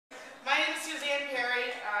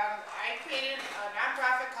created a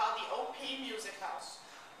nonprofit called the OP Music House.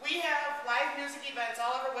 We have live music events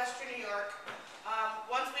all over Western New York.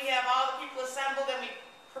 Once we have all the people assembled, then we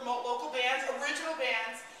promote local bands, original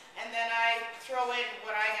bands, and then I throw in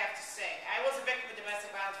what I have to say. I was a victim of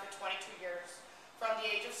domestic violence for 22 years, from the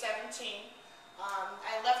age of 17.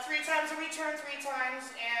 I left 3 times and returned 3 times,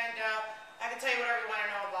 and I can tell you whatever you want to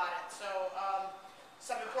know about it. So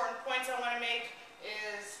some important points I want to make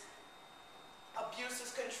is abuse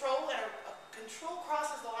is control, and control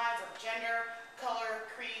crosses the lines of gender, color,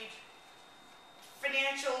 creed,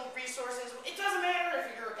 financial resources. It doesn't matter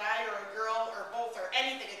if you're a guy or a girl or both or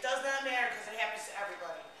anything. It does not matter because it happens to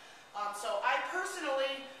everybody. So I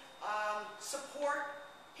personally support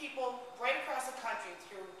people right across the country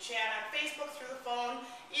through chat on Facebook, through the phone,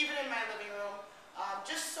 even in my living room,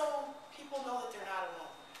 just so people know that they're not alone.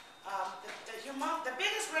 The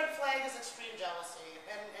biggest red flag is extreme jealousy,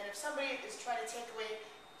 and if somebody is trying to take away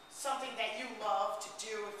something that you love to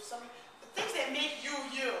do, the things that make you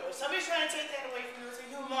you, if somebody's trying to take that away from you, it's a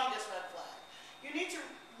humongous red flag. You need to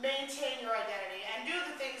maintain your identity and do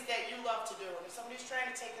the things that you love to do, and if somebody's trying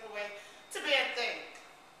to take it away, it's a bad thing.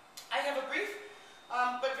 I have a brief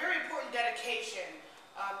but very important dedication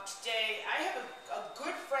today. I have a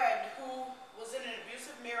good friend who was in an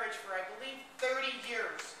abusive marriage for, I believe, 30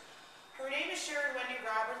 years. Her name is Sharen Wendy.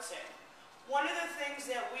 One of the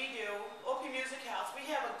things that we do, OP Music House, we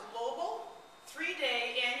have a global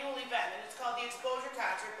 3-day annual event, and it's called the Exposure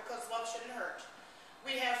Concert because love shouldn't hurt.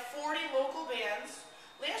 We have 40 local bands.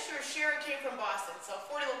 Last year, Sharen came from Boston, so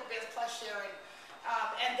 40 local bands plus Sharen.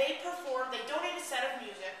 And they perform, they donate a set of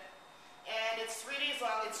music, and it's 3 days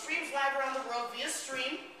long. It streams live around the world via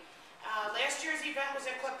stream. Last year's event was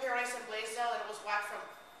at Club Paradise in Blaisdell, and it was watched from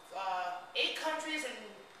 8 countries and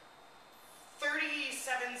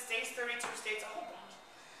 37 states, 32 states, a whole bunch.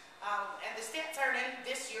 And the stats aren't in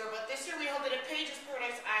this year, but this year we held it at Page's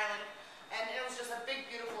Paradise Island, and it was just a big,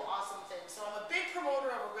 beautiful, awesome thing. So I'm a big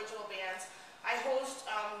promoter of original bands. I host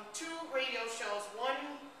 2 radio shows, one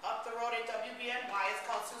up the road at WBNY. It's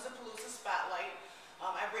called Palooza Spotlight.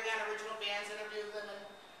 I bring on original bands, interview them, and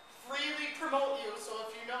freely promote you. So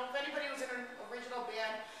if you know of anybody who's in an original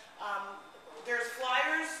band, there's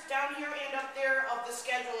flyers down here and up there of the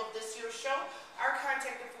schedule of this year's show. Our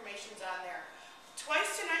contact information's on there.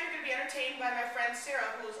 Twice tonight you're going to be entertained by my friend Sarah,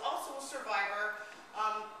 who is also a survivor.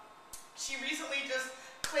 She recently just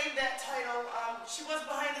claimed that title. She was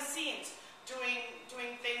behind the scenes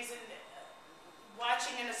doing things and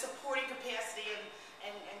watching in a supporting capacity,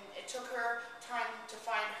 and it took her time to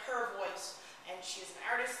find her voice. And she's an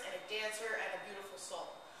artist and a dancer and a beautiful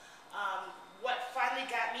soul. What finally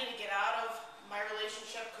got me to get out of my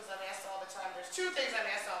relationship, because I'm asked all the time, there's 2 things I'm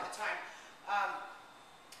asked all the time.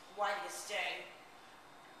 Why do you stay?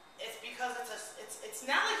 It's because it's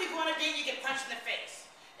not like you go on a date and you get punched in the face.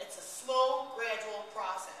 It's a slow, gradual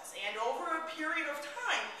process. And over a period of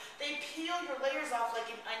time, they peel your layers off like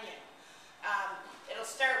an onion. It'll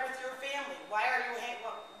start with your family. Why are you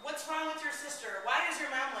what's wrong with your sister? Why is your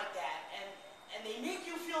mom like that? And they make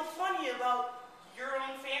you feel funny about your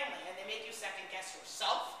own family, and they make you second guess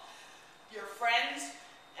yourself, your friends,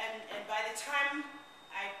 and by the time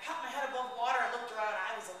I popped my head above water and looked around,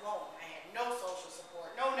 I was alone. I had no social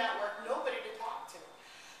support, no network, nobody to talk to.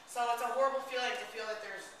 So it's a horrible feeling to feel that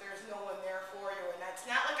there's no one there for you. And it's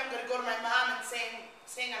not like I'm going to go to my mom and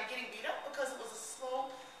saying I'm getting beat up, because it was a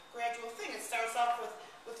slow, gradual thing. It starts off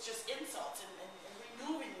with just insults and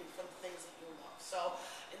removing you from the things that you love. So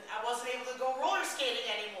I wasn't able to go roller skating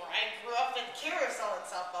anymore. I grew up in Carousel and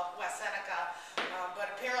South West Seneca,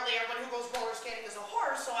 but apparently everyone who goes roller skating is a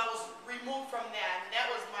whore, so I was removed from that, and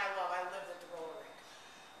that was my love. I lived at the roller rink.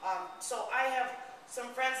 So I have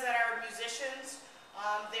some friends that are musicians.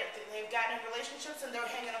 They've gotten in relationships and they're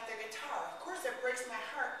hanging up their guitar. Of course, that breaks my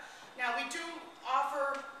heart. Now, we do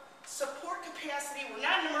offer support capacity. We're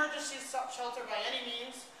not an emergency shelter by any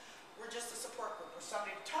means. We're just a support group. We're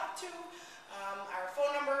somebody to talk to. Our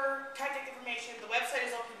phone number, contact information, the website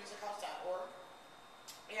is opmusichouse.org.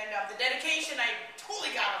 And the dedication, I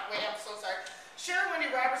totally got off way, I'm so sorry. Sharen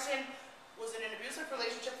Wendy Robertson was in an abusive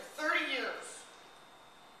relationship for 30 years.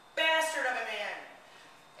 Bastard of a man.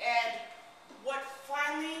 And what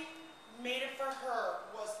finally made it for her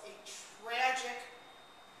was a tragic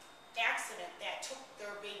accident that took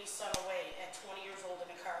their baby son away at 20 years old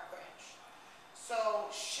in a car crash.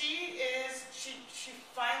 So she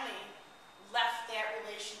finally left that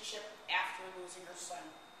relationship after losing her son.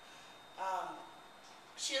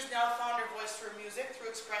 She has now found her voice through music, through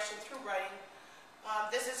expression, through writing.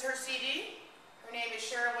 This is her CD. Her name is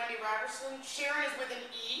Sharen Wendy Robertson. Sharen is with an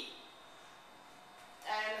E.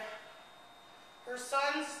 And Her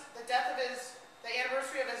son's, the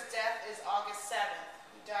anniversary of his death is August 7th.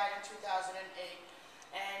 He died in 2008.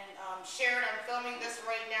 And Sharen, I'm filming this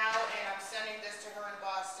right now, and I'm sending this to her in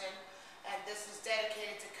Boston. And this is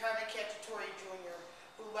dedicated to Carmen Cacciatore Jr.,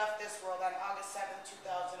 who left this world on August 7th,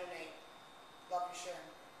 2008. Love you, Sharen.